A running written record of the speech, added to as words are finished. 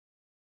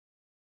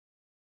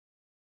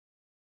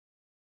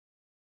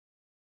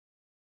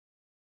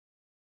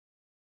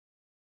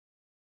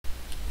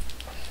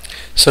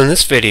So in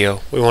this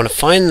video, we want to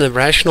find the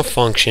rational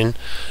function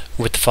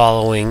with the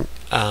following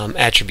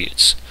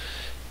attributes.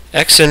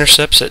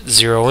 X-intercepts at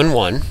 0 and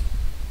 1,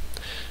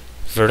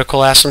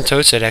 vertical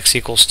asymptotes at x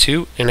equals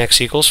 2 and x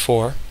equals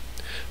 4,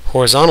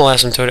 horizontal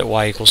asymptote at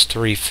y equals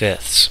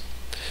 3/5.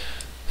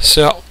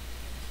 So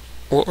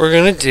what we're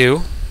going to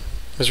do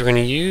is we're going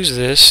to use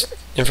this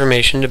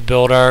information to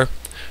build our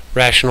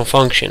rational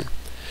function.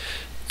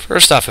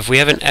 First off, if we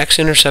have an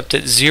x-intercept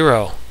at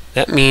 0,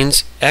 that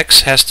means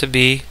x has to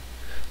be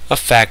a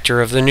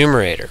factor of the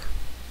numerator.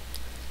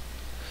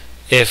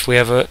 If we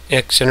have an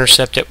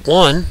x-intercept at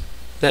 1,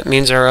 that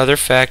means our other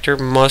factor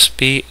must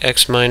be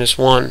x minus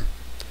 1.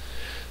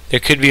 There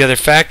could be other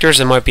factors.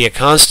 There might be a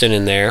constant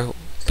in there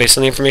based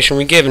on the information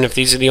we give, and if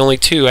these are the only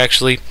two,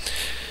 actually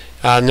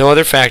no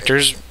other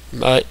factors,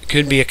 but it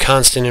could be a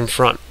constant in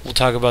front. We'll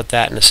talk about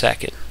that in a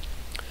second.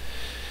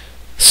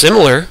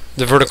 Similar,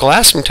 the vertical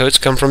asymptotes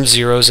come from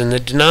zeros in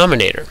the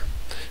denominator.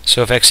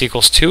 So if x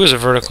equals 2 is a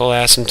vertical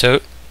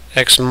asymptote,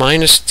 x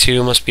minus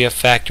 2 must be a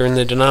factor in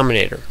the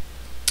denominator.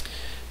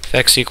 If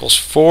x equals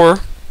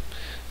 4,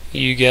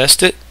 you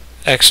guessed it,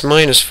 x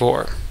minus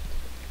 4.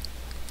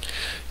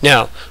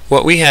 Now,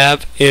 what we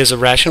have is a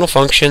rational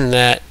function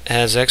that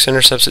has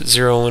x-intercepts at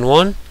 0 and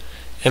 1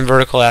 and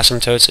vertical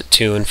asymptotes at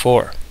 2 and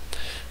 4.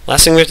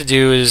 Last thing we have to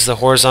do is the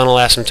horizontal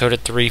asymptote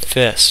at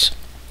 3/5.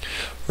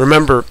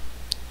 Remember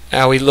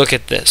how we look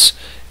at this.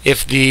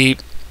 If the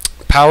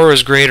power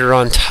is greater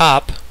on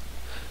top,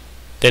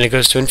 then it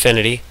goes to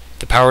infinity.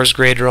 If the power is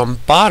greater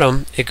on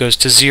bottom, it goes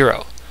to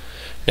 0.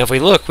 Now if we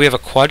look, we have a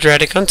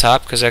quadratic on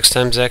top because x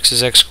times x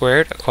is x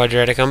squared, a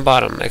quadratic on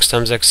bottom, x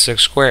times x is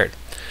x squared.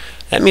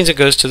 That means it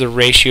goes to the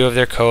ratio of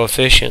their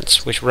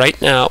coefficients, which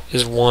right now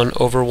is 1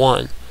 over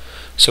 1.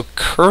 So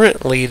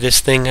currently this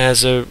thing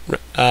has a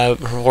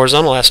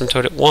horizontal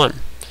asymptote at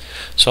 1.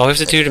 So all we have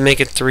to do to make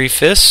it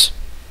 3/5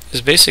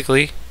 is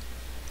basically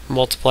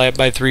multiply it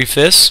by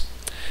 3/5,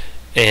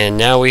 and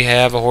now we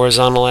have a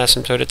horizontal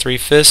asymptote at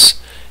 3/5,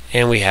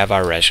 and we have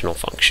our rational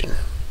function.